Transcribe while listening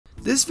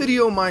This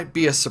video might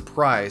be a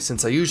surprise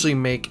since I usually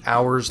make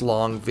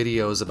hours-long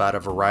videos about a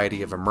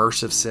variety of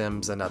immersive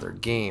sims and other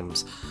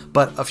games,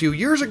 but a few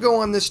years ago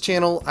on this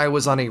channel I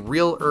was on a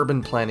real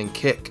urban planning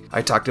kick.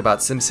 I talked about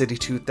SimCity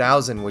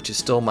 2000, which is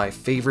still my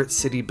favorite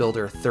city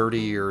builder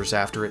 30 years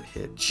after it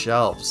hit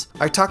shelves.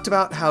 I talked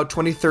about how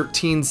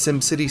 2013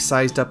 SimCity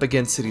sized up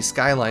against City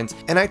Skylines,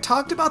 and I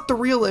talked about the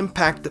real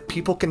impact that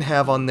people can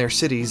have on their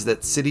cities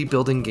that city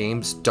building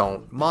games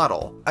don't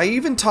model. I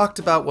even talked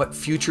about what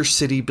future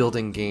city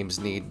building games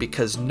need,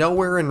 because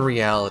nowhere in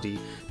reality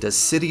does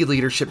city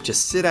leadership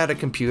just sit at a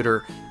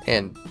computer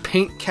and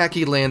paint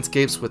khaki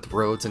landscapes with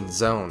roads and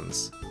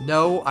zones.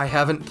 No, I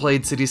haven't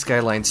played City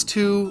Skylines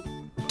 2,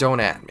 don't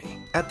at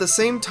me. At the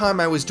same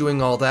time I was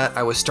doing all that,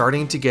 I was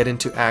starting to get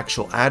into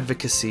actual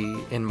advocacy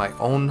in my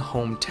own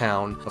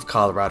hometown of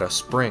Colorado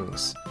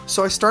Springs.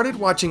 So I started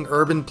watching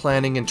urban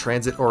planning and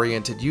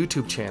transit-oriented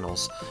YouTube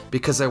channels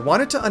because I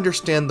wanted to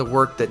understand the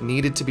work that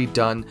needed to be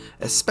done,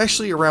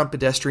 especially around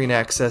pedestrian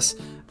access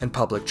and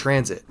public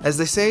transit. As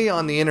they say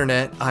on the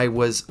internet, I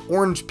was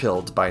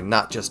orange-pilled by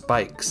Not Just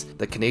Bikes,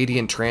 the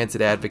Canadian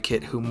transit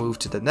advocate who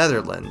moved to the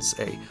Netherlands,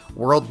 a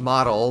world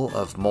model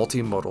of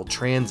multimodal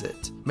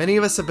transit. Many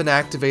of us have been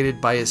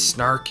activated by his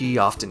snarky,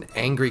 often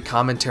angry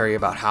commentary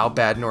about how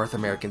bad North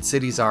American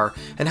cities are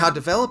and how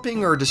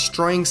developing or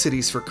destroying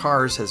cities for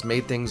cars has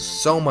made things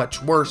so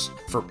much worse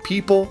for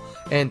people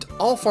and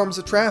all forms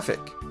of traffic,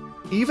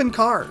 even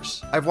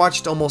cars. I've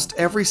watched almost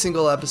every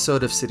single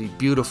episode of City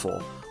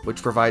Beautiful,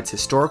 which provides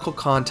historical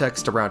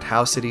context around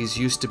how cities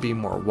used to be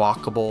more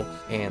walkable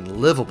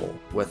and livable,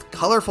 with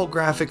colorful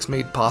graphics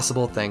made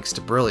possible thanks to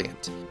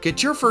Brilliant.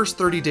 Get your first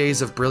 30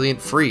 days of Brilliant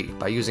free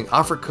by using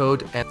offer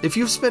code, and if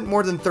you've spent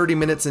more than 30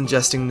 minutes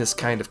ingesting this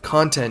kind of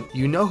content,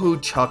 you know who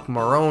Chuck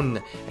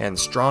Marone and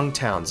Strong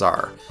Towns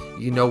are.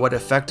 You know what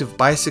effective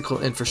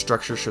bicycle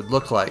infrastructure should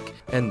look like,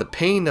 and the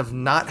pain of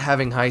not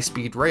having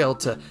high-speed rail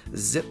to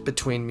zip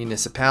between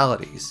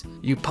municipalities.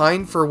 You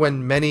pine for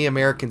when many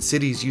American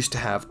cities used to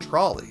have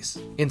trolleys.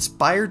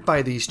 Inspired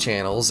by these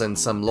channels and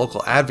some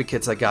local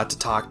advocates I got to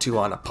talk to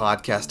on a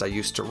podcast I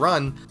used to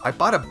run, I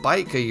bought a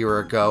bike a year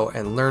ago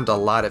and learned a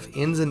lot of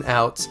ins and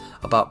outs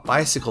about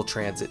bicycle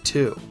transit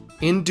too.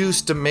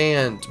 Induced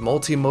demand,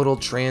 multimodal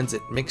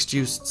transit,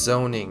 mixed-use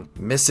zoning,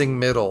 missing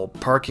middle,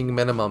 parking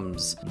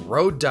minimums,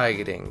 road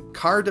dieting,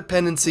 car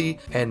dependency,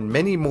 and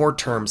many more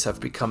terms have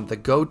become the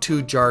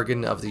go-to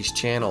jargon of these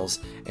channels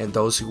and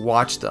those who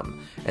watch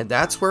them, and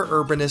that's where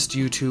Urbanist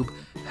YouTube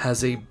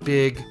has a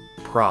big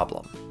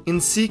problem. In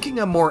seeking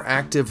a more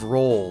active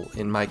role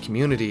in my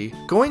community,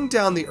 going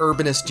down the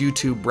Urbanist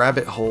YouTube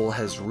rabbit hole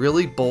has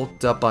really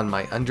bulked up on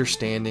my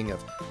understanding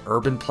of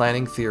urban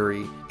planning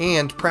theory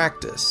and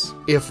practice.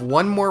 If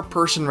one more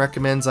person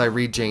recommends I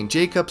read Jane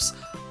Jacobs,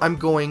 I'm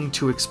going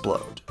to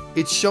explode.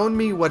 It's shown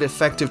me what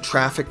effective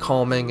traffic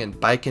calming and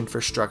bike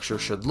infrastructure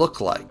should look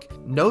like.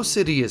 No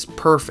city is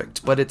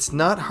perfect, but it's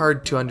not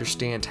hard to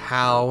understand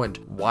how and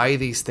why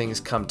these things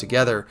come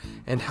together,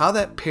 and how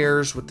that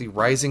pairs with the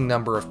rising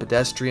number of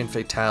pedestrian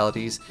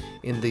fatalities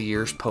in the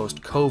years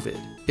post-COVID.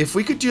 If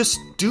we could just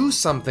do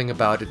something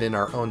about it in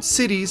our own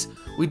cities,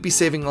 we'd be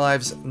saving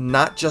lives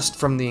not just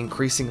from the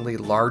increasingly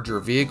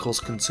larger vehicles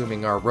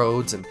consuming our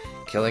roads and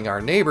killing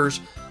our neighbors,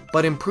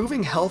 but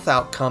improving health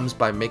outcomes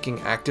by making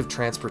active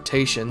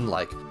transportation,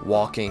 like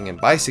walking and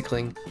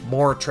bicycling,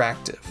 more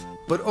attractive.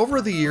 But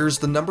over the years,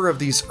 the number of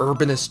these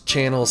urbanist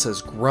channels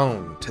has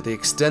grown to the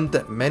extent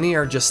that many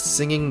are just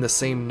singing the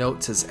same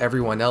notes as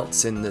everyone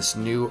else in this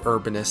new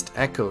urbanist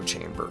echo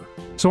chamber.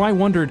 So I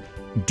wondered,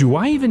 do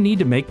I even need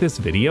to make this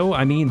video?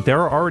 I mean, there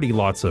are already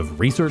lots of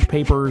research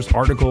papers,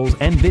 articles,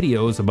 and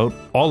videos about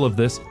all of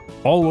this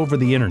all over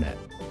the internet.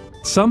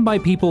 Some by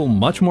people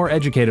much more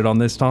educated on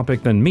this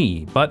topic than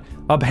me, but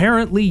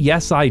apparently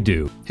yes I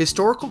do.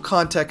 Historical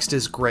context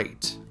is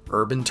great.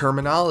 Urban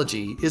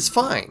terminology is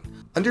fine.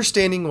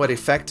 Understanding what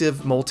effective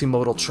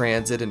multimodal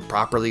transit and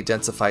properly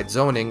densified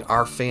zoning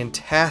are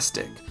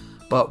fantastic,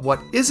 but what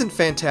isn't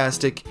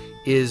fantastic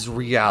is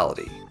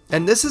reality.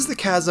 And this is the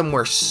chasm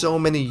where so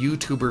many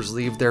YouTubers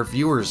leave their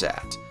viewers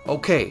at.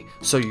 Okay,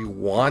 so you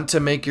want to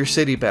make your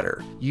city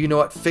better. You know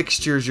what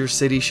fixtures your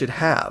city should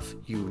have.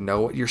 You know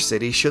what your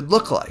city should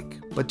look like.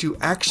 But do you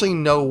actually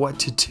know what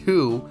to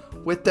do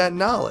with that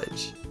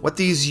knowledge? What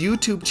these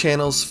YouTube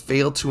channels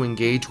fail to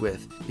engage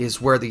with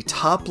is where the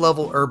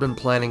top-level urban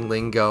planning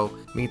lingo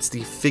meets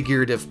the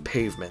figurative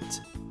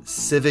pavement.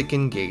 Civic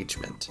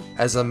engagement.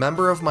 As a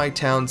member of my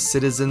town's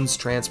Citizens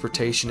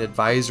Transportation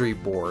Advisory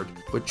Board,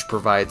 which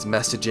provides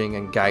messaging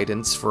and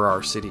guidance for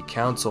our city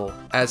council,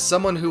 as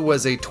someone who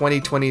was a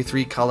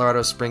 2023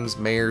 Colorado Springs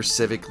Mayor's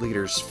Civic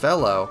Leaders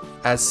Fellow,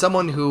 as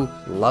someone who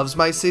loves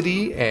my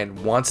city and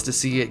wants to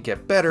see it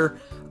get better,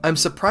 I'm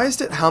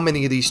surprised at how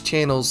many of these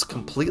channels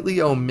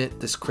completely omit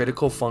this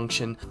critical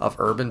function of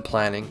urban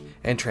planning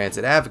and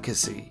transit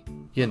advocacy.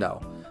 You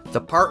know,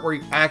 the part where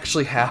you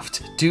actually have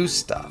to do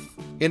stuff.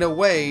 In a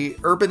way,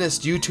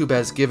 urbanist YouTube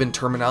has given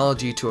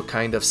terminology to a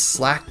kind of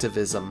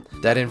slacktivism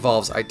that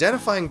involves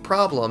identifying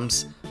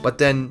problems but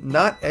then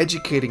not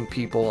educating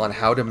people on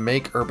how to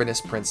make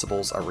urbanist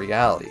principles a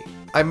reality.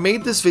 I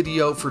made this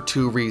video for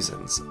two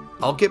reasons.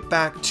 I'll get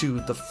back to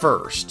the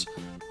first,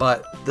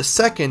 but the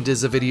second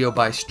is a video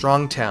by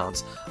Strong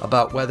Towns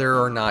about whether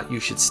or not you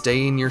should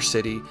stay in your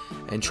city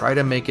and try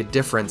to make a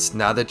difference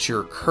now that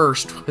you're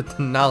cursed with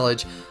the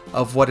knowledge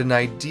of what an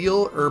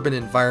ideal urban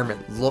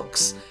environment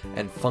looks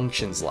and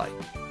functions like.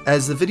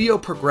 As the video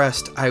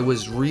progressed, I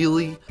was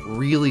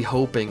really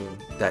hoping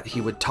that he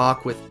would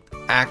talk with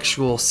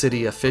actual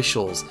city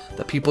officials,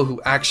 the people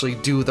who actually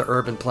do the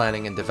urban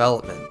planning and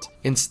development.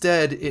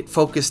 Instead, it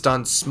focused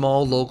on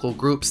small local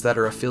groups that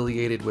are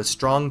affiliated with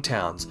Strong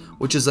Towns,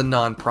 which is a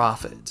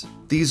non-profit.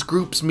 These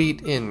groups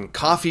meet in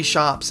coffee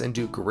shops and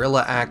do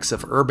guerrilla acts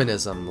of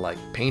urbanism like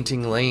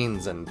painting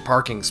lanes and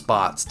parking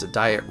spots to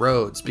diet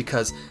roads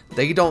because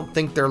they don't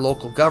think their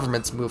local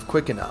governments move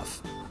quick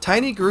enough.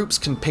 Tiny groups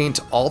can paint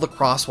all the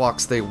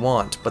crosswalks they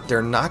want, but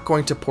they're not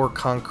going to pour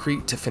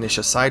concrete to finish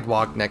a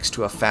sidewalk next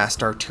to a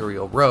fast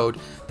arterial road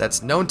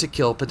that's known to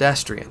kill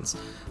pedestrians.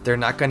 They're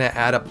not going to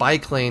add a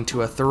bike lane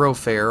to a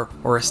thoroughfare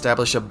or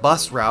establish a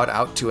bus route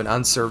out to an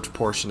unserved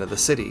portion of the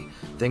city,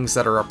 things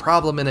that are a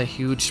problem in a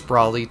huge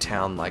sprawly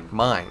town like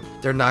mine.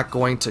 They're not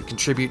going to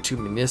contribute to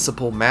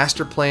municipal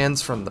master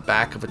plans from the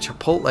back of a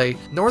Chipotle,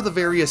 nor the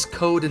various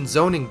code and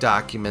zoning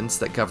documents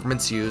that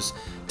governments use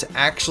to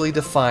actually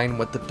define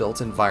what the built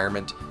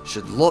environment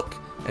should look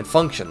and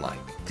function like.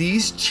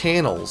 These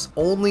channels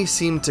only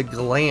seem to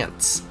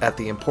glance at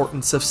the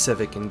importance of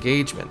civic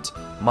engagement,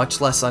 much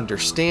less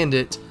understand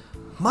it,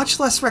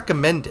 much less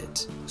recommend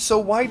it. So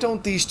why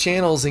don't these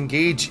channels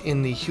engage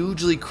in the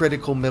hugely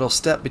critical middle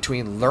step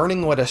between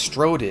learning what a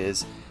strode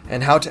is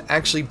and how to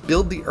actually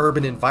build the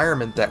urban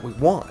environment that we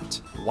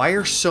want? Why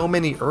are so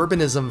many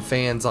urbanism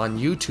fans on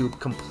YouTube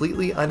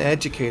completely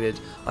uneducated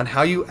on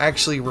how you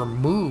actually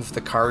remove the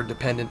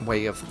car-dependent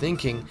way of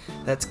thinking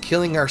that's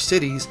killing our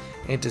cities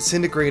and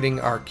disintegrating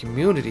our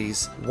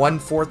communities one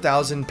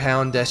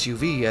 4,000-pound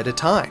SUV at a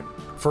time?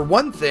 For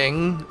one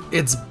thing,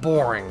 it's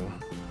boring.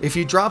 If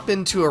you drop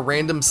into a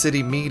random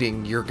city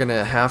meeting, you're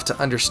gonna have to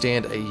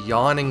understand a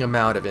yawning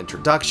amount of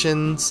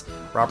introductions,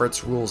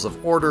 Robert's Rules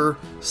of Order,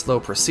 slow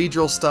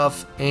procedural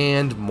stuff,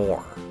 and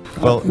more.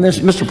 Well,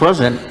 Mr.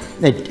 President,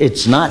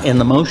 it's not in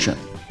the motion.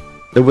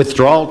 The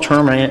withdrawal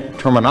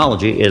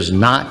terminology is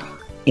not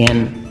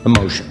in the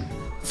motion.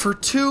 For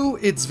two,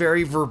 it's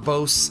very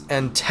verbose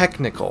and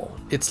technical.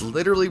 It's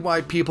literally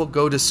why people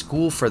go to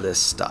school for this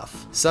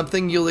stuff.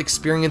 Something you'll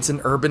experience in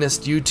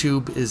urbanist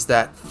YouTube is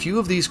that few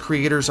of these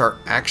creators are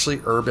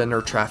actually urban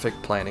or traffic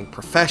planning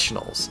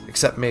professionals,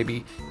 except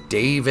maybe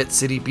Dave at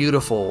City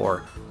Beautiful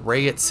or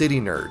Ray at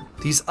City Nerd.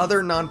 These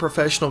other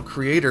non-professional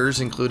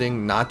creators,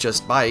 including Not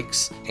Just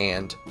Bikes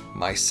and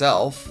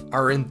myself,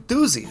 are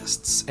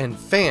enthusiasts and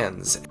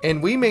fans,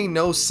 and we may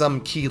know some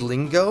key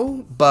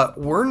lingo, but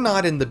we're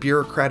not in the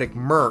bureaucratic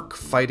murk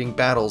fighting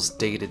battles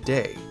day to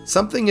day.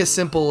 Something as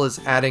simple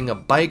as adding a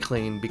bike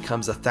lane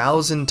becomes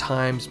 1,000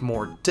 times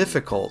more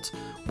difficult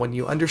when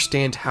you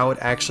understand how it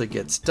actually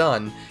gets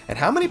done and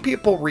how many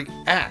people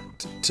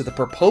react to the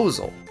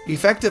proposal.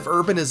 Effective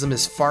urbanism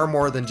is far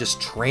more than just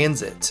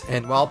transit,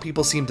 and while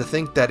people seem to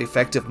think that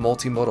effective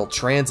multimodal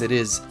transit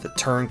is the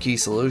turnkey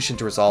solution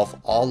to resolve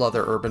all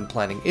other urban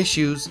planning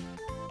issues,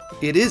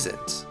 it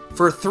isn't.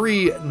 For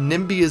three,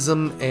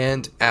 NIMBYism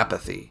and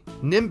apathy.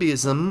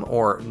 NIMBYism,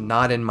 or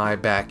not in my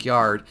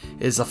backyard,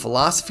 is a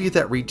philosophy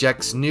that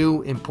rejects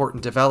new,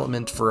 important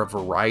development for a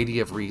variety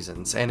of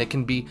reasons, and it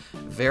can be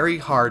very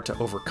hard to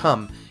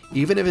overcome,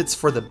 even if it's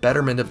for the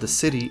betterment of the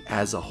city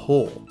as a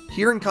whole.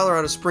 Here in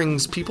Colorado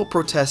Springs, people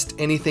protest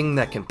anything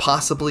that can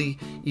possibly,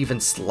 even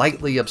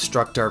slightly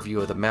obstruct our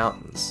view of the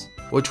mountains,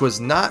 which was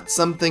not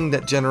something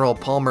that General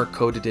Palmer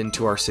coded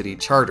into our city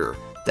charter.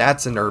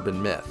 That's an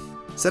urban myth.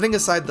 Setting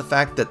aside the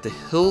fact that the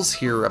hills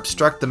here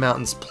obstruct the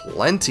mountains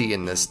plenty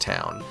in this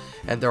town,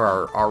 and there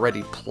are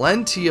already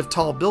plenty of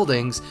tall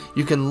buildings,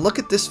 you can look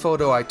at this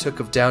photo I took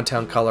of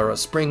downtown Colorado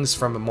Springs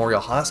from Memorial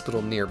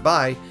Hospital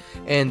nearby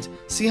and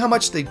see how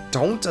much they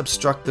don't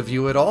obstruct the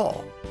view at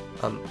all.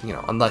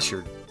 Unless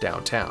you're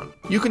downtown.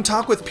 You can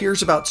talk with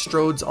peers about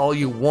stroads all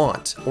you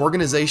want.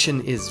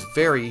 Organization is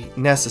very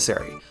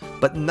necessary.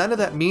 But none of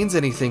that means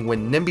anything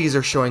when NIMBYs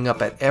are showing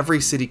up at every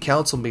city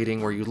council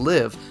meeting where you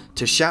live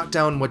to shout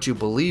down what you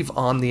believe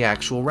on the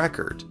actual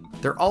record.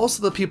 They're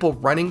also the people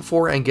running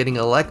for and getting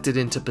elected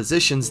into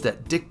positions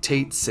that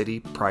dictate city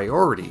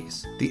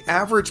priorities. The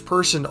average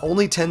person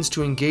only tends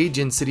to engage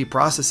in city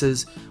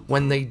processes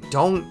when they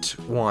don't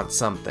want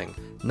something,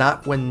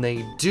 not when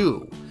they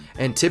do,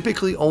 and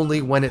typically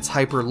only when it's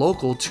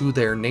hyper-local to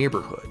their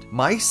neighborhood.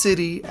 My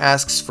city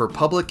asks for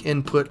public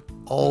input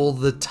all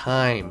the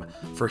time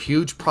for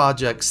huge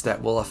projects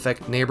that will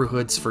affect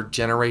neighborhoods for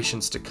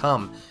generations to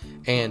come,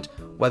 and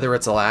whether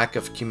it's a lack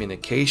of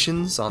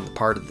communications on the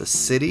part of the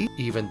city,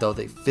 even though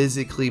they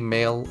physically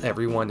mail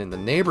everyone in the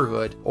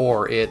neighborhood,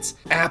 or it's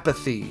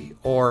apathy,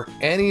 or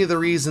any of the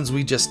reasons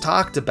we just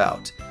talked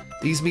about,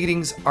 these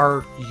meetings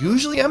are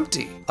usually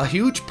empty. A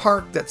huge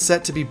park that's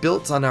set to be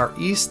built on our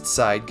east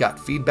side got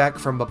feedback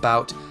from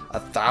about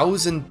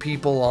 1,000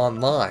 people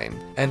online,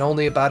 and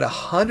only about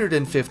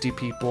 150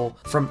 people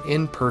from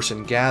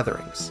in-person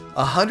gatherings.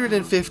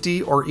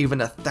 150 or even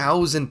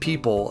 1,000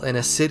 people in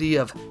a city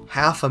of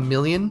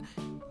 500,000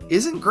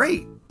 isn't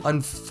great.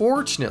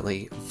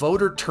 Unfortunately,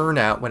 voter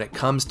turnout when it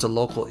comes to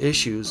local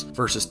issues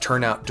versus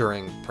turnout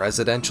during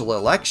presidential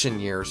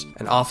election years,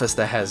 an office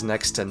that has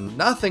next to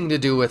nothing to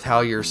do with how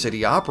your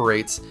city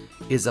operates,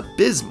 is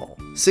abysmal.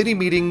 City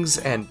meetings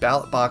and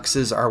ballot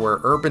boxes are where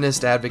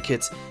urbanist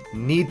advocates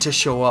need to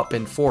show up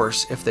in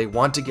force if they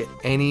want to get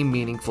any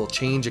meaningful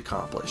change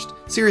accomplished.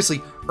 Seriously,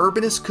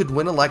 urbanists could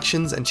win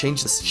elections and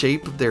change the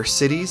shape of their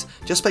cities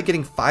just by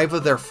getting 5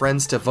 of their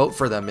friends to vote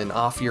for them in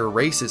off-year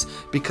races,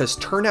 because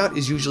turnout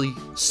is usually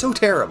so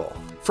terrible.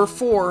 For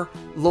 4,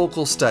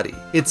 local study.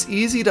 It's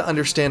easy to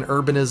understand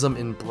urbanism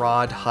in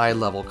broad,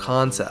 high-level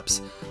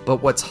concepts,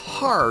 but what's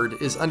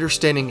hard is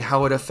understanding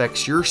how it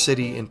affects your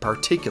city in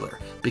particular,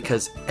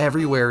 because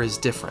everywhere is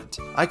different.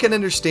 I can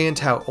understand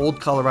how Old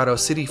Colorado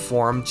City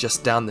formed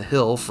just down the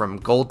hill from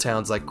gold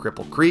towns like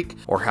Cripple Creek,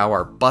 or how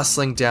our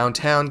bustling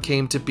downtown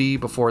came to be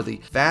before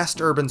the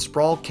vast urban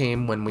sprawl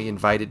came when we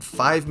invited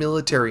 5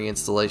 military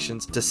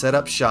installations to set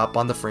up shop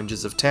on the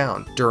fringes of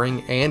town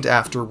during and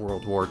after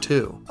World War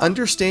II.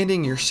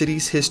 Understanding your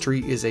city's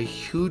history is a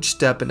huge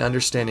step in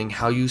understanding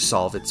how you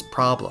solve its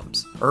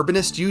problems.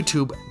 Urbanist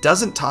YouTube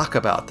doesn't talk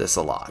about this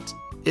a lot,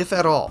 if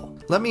at all.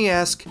 Let me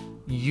ask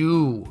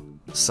you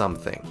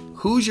something.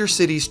 Who's your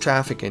city's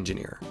traffic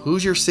engineer?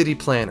 Who's your city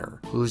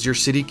planner? Who's your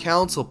city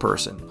council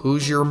person?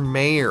 Who's your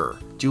mayor?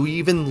 Do you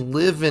even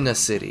live in a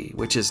city,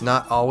 which is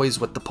not always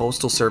what the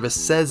Postal Service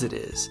says it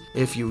is?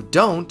 If you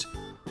don't,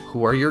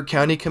 who are your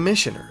county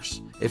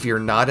commissioners? If you're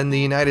not in the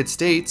United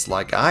States,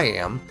 like I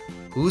am,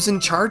 who's in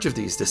charge of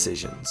these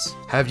decisions?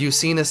 Have you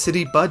seen a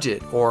city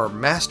budget or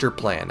master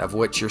plan, of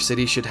which your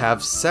city should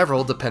have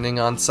several depending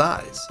on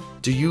size?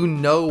 Do you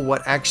know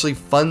what actually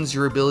funds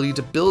your ability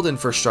to build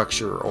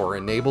infrastructure or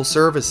enable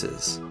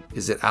services?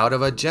 Is it out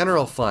of a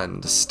general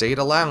fund, state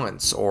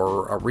allowance,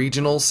 or a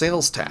regional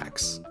sales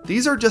tax?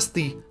 These are just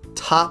the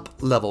top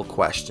level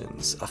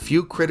questions, a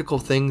few critical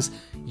things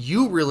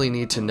you really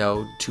need to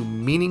know to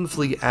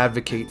meaningfully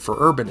advocate for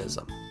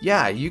urbanism.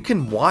 Yeah, you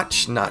can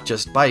watch Not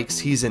Just Bikes,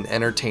 he's an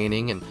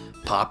entertaining and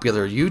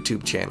popular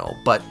YouTube channel,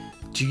 but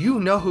do you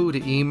know who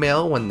to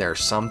email when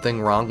there's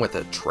something wrong with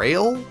a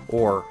trail?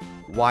 Or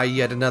why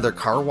yet another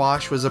car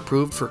wash was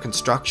approved for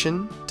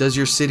construction? Does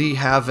your city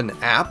have an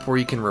app where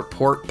you can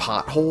report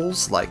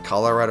potholes like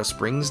Colorado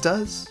Springs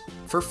does?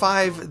 For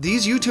 5,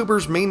 these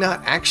YouTubers may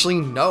not actually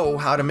know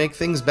how to make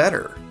things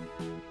better.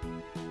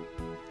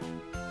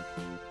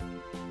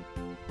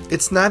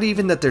 It's not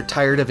even that they're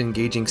tired of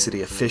engaging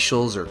city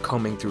officials or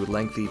combing through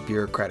lengthy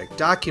bureaucratic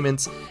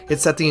documents,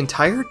 it's that the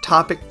entire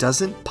topic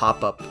doesn't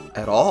pop up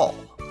at all.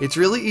 It's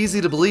really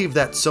easy to believe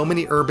that so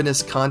many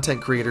urbanist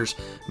content creators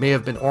may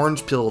have been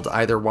orange-pilled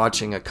either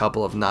watching a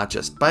couple of Not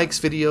Just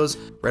Bikes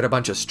videos, read a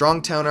bunch of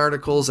Strongtown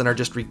articles, and are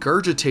just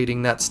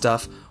regurgitating that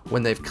stuff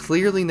when they've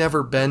clearly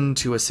never been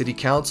to a city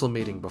council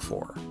meeting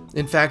before.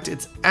 In fact,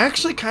 it's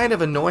actually kind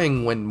of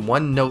annoying when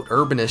one-note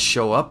urbanists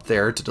show up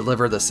there to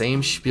deliver the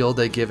same spiel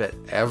they give at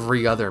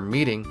every other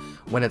meeting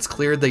when it's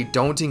clear they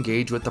don't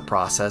engage with the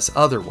process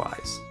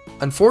otherwise.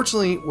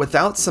 Unfortunately,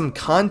 without some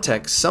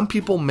context, some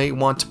people may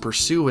want to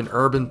pursue an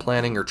urban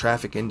planning or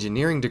traffic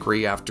engineering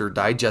degree after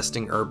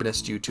digesting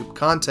urbanist YouTube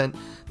content,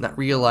 not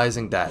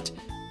realizing that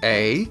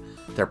A,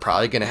 they're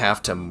probably going to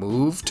have to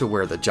move to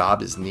where the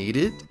job is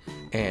needed,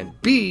 and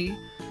B,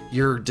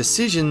 your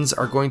decisions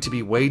are going to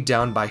be weighed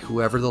down by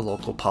whoever the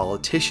local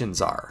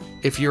politicians are.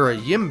 If you're a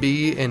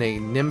YIMBY in a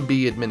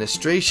NIMBY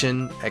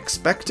administration,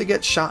 expect to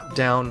get shot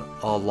down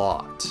a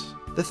lot.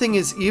 The thing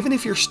is, even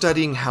if you're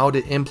studying how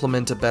to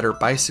implement a better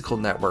bicycle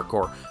network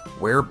or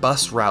where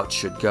bus routes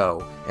should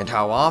go and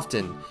how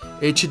often,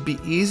 it should be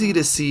easy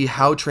to see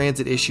how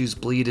transit issues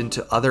bleed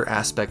into other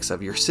aspects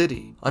of your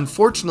city.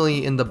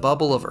 Unfortunately, in the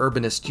bubble of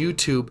urbanist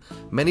YouTube,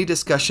 many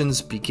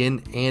discussions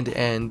begin and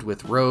end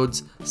with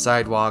roads,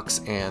 sidewalks,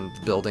 and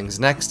the buildings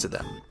next to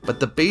them. But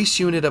the base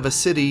unit of a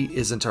city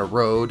isn't a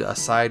road, a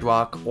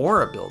sidewalk,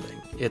 or a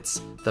building.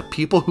 It's the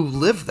people who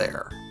live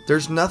there.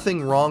 There's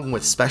nothing wrong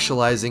with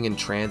specializing in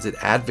transit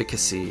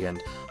advocacy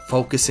and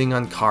focusing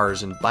on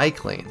cars and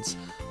bike lanes,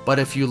 but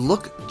if you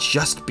look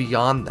just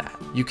beyond that,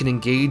 you can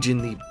engage in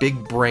the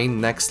big brain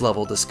next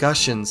level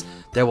discussions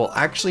that will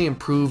actually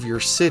improve your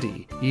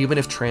city, even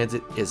if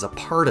transit is a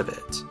part of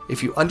it.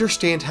 If you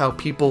understand how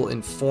people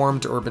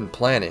informed urban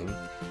planning,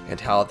 and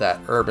how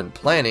that urban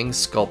planning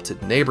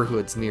sculpted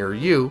neighborhoods near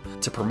you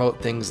to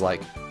promote things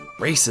like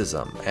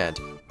racism and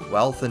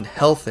wealth and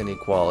health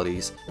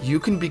inequalities, you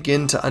can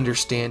begin to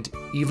understand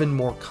even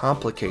more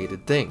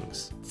complicated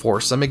things. For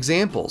some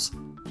examples,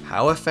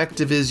 how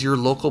effective is your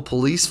local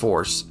police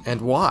force and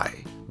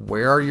why?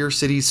 Where are your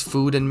city's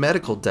food and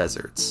medical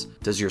deserts?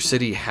 Does your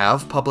city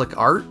have public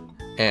art?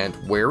 And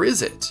where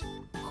is it?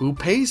 Who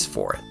pays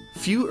for it?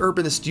 few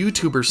urbanist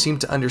YouTubers seem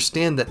to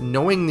understand that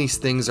knowing these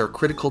things are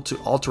critical to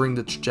altering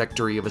the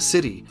trajectory of a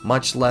city,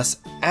 much less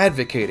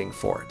advocating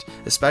for it,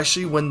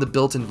 especially when the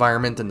built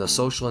environment and the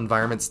social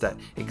environments that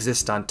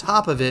exist on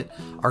top of it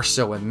are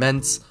so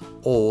immense,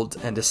 old,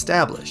 and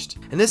established.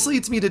 And this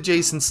leads me to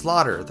Jason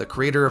Slaughter, the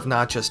creator of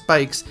Not Just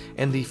Bikes,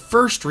 and the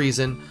first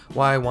reason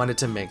why I wanted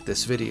to make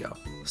this video.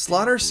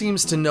 Slaughter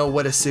seems to know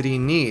what a city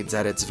needs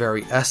at its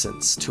very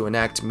essence to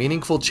enact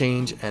meaningful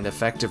change and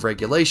effective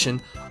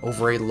regulation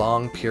over a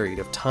long period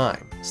of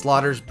time.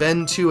 Slaughter's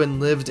been to and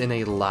lived in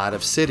a lot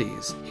of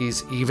cities.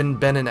 He's even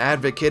been an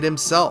advocate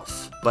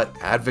himself, but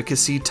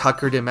advocacy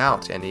tuckered him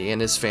out, and he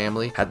and his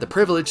family had the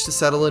privilege to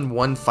settle in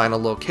one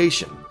final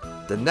location,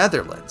 the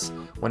Netherlands,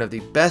 one of the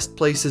best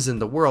places in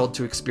the world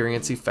to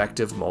experience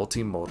effective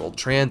multimodal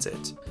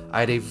transit. I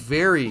had a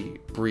very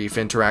brief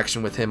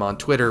interaction with him on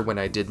Twitter when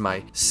I did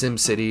my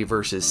SimCity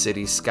vs.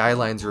 City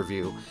Skylines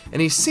review, and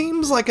he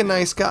seems like a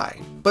nice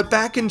guy. But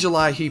back in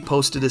July, he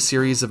posted a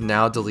series of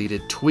now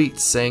deleted tweets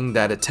saying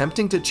that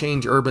attempting to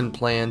change urban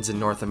plans in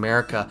North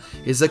America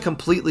is a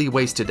completely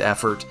wasted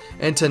effort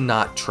and to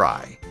not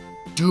try.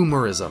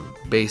 Doomerism,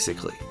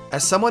 basically.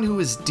 As someone who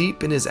is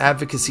deep in his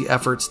advocacy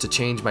efforts to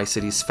change my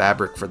city's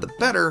fabric for the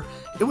better,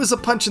 it was a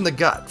punch in the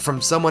gut from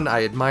someone I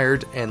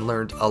admired and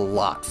learned a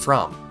lot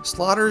from.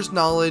 Slaughter's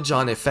knowledge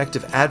on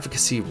effective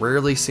advocacy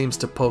rarely seems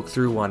to poke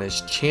through on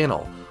his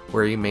channel,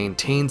 where he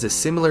maintains a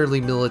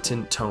similarly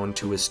militant tone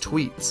to his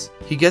tweets.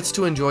 He gets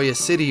to enjoy a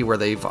city where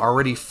they've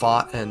already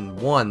fought and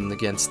won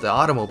against the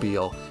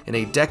automobile in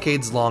a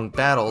decades-long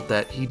battle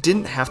that he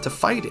didn't have to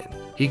fight in.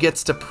 He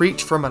gets to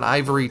preach from an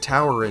ivory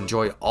tower and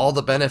enjoy all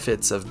the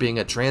benefits of being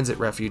a transit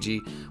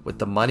refugee with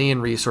the money and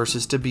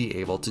resources to be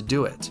able to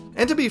do it.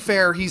 And to be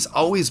fair, he's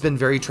always been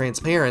very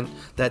transparent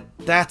that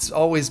that's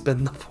always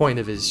been the point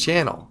of his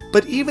channel.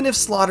 But even if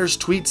Slaughter's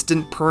tweets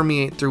didn't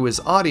permeate through his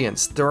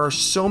audience, there are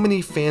so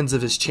many fans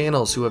of his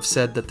channels who have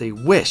said that they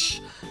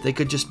wish they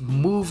could just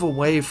move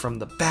away from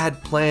the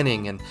bad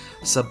planning and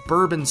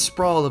suburban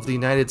sprawl of the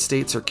United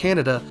States or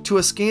Canada to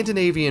a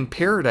Scandinavian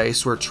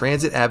paradise where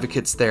transit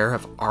advocates there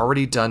have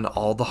already done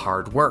all the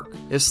hard work.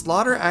 If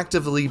Slaughter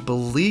actively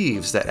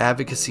believes that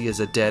advocacy is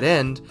a dead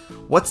end,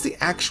 what's the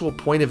actual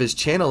point of his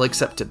channel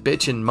except to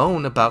bitch and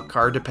moan about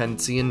car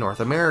dependency in North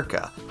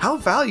America? How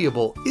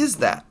valuable is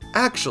that,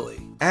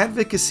 actually?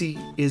 Advocacy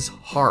is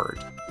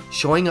hard.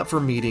 Showing up for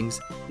meetings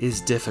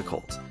is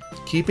difficult.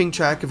 Keeping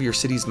track of your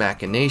city's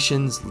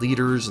machinations,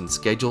 leaders, and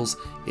schedules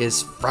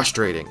is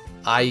frustrating.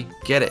 I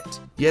get it.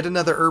 Yet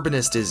another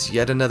urbanist is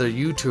yet another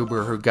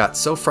YouTuber who got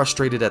so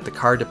frustrated at the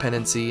car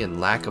dependency and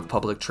lack of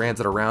public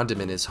transit around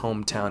him in his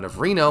hometown of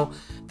Reno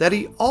that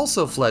he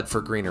also fled for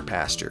greener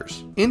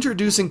pastures.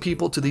 Introducing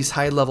people to these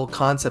high-level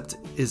concepts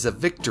is a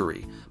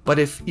victory, but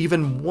if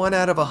even 1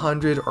 out of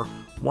 100 or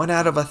 1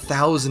 out of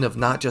 1,000 of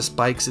Not Just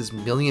Bikes'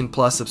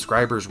 million-plus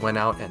subscribers went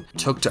out and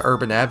took to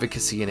urban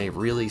advocacy in a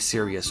really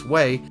serious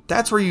way,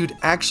 that's where you'd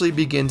actually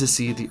begin to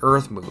see the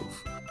earth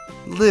move.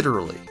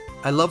 Literally.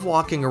 I love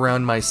walking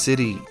around my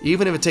city,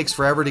 even if it takes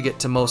forever to get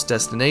to most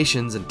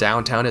destinations and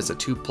downtown is a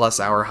 2+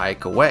 hour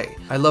hike away.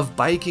 I love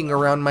biking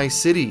around my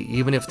city,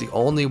 even if the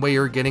only way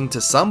you're getting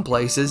to some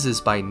places is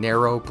by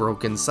narrow,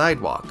 broken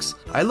sidewalks.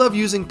 I love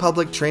using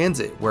public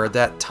transit, where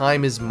that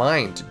time is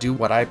mine to do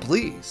what I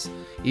please,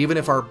 even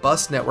if our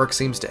bus network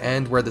seems to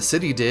end where the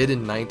city did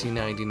in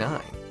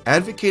 1999.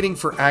 Advocating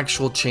for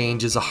actual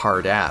change is a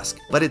hard ask,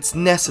 but it's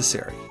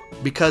necessary,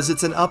 because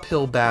it's an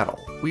uphill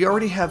battle. We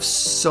already have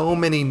so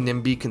many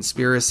NIMBY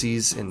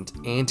conspiracies and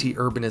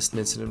anti-urbanist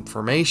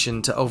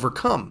misinformation to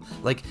overcome,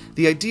 like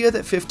the idea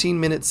that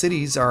 15-minute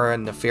cities are a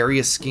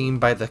nefarious scheme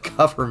by the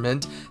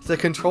government to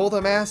control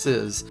the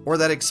masses, or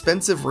that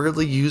expensive,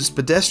 rarely used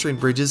pedestrian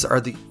bridges are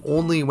the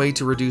only way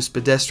to reduce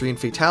pedestrian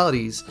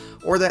fatalities,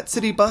 or that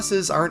city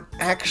buses aren't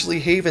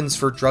actually havens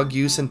for drug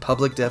use and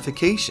public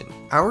defecation.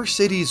 Our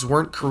cities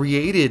weren't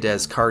created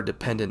as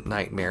car-dependent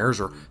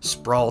nightmares or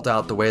sprawled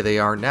out the way they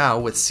are now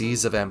with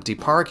seas of empty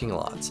parking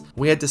lots.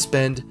 We had to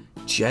spend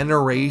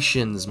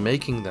generations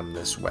making them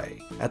this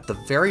way. At the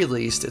very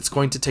least, it's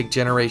going to take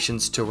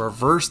generations to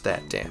reverse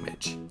that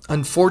damage.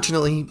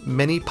 Unfortunately,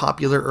 many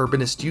popular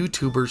urbanist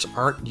YouTubers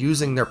aren't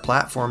using their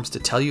platforms to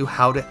tell you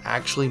how to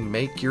actually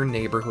make your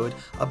neighborhood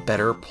a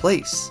better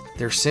place.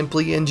 They're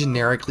simply and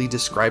generically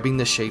describing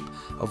the shape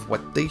of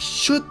what they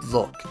should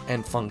look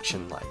and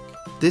function like.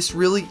 This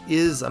really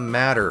is a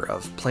matter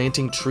of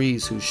planting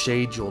trees whose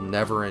shade you'll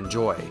never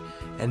enjoy,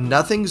 and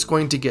nothing's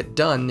going to get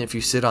done if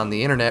you sit on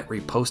the internet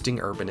reposting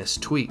urbanist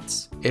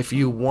tweets. If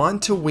you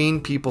want to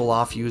wean people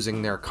off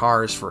using their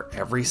cars for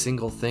every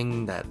single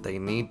thing that they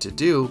need to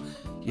do,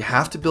 you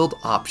have to build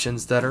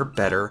options that are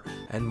better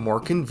and more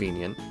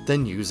convenient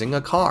than using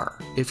a car.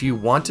 If you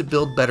want to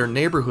build better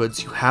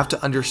neighborhoods, you have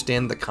to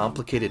understand the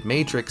complicated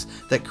matrix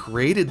that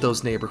created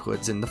those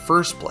neighborhoods in the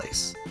first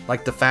place.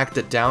 Like the fact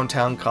that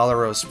downtown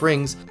Colorado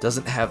Springs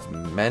doesn't have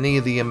many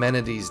of the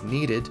amenities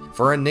needed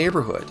for a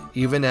neighborhood,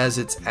 even as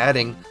it's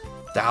adding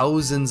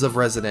thousands of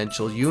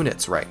residential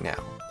units right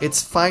now.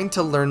 It's fine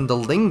to learn the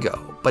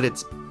lingo, but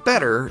it's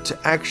better to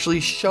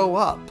actually show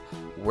up,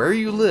 where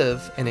you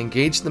live and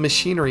engage the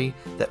machinery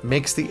that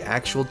makes the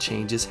actual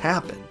changes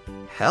happen.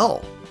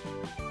 Hell,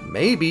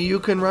 maybe you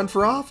can run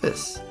for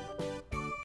office.